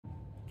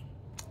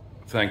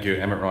Thank you,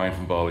 Emmet Ryan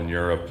from Ball in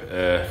Europe.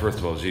 First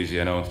of all, Gigi,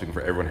 I know I'm speaking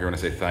for everyone here, and I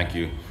say thank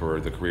you for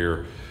the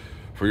career.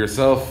 For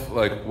yourself,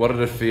 like, what did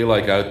it feel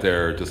like out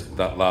there just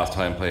that last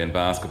time playing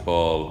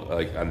basketball?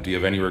 Like, and do you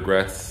have any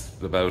regrets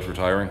about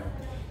retiring?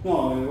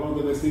 No, one of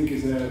the best things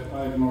is that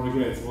I have no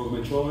regrets. It was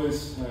my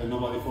choice.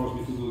 Nobody forced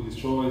me to do this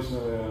choice.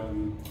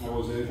 I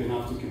was healthy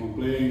enough to keep on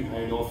playing.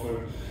 I had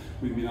offer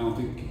with me now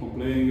to keep on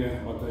playing,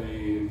 but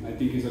I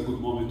think it's a good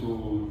moment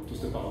to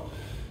step out.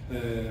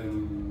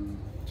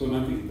 So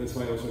nothing. That's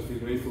why I also feel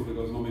grateful,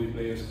 because not many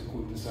players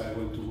could decide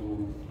when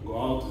to go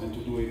out, and to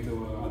do it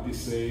at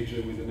this age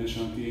with the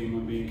national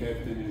team. Being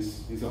captain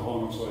is an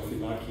honor, so I feel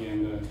lucky,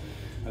 and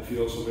I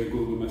feel also very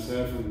good with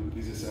myself. And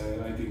this is,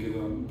 I think,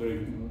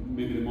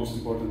 maybe the most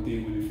important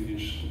thing when you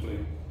finish to play.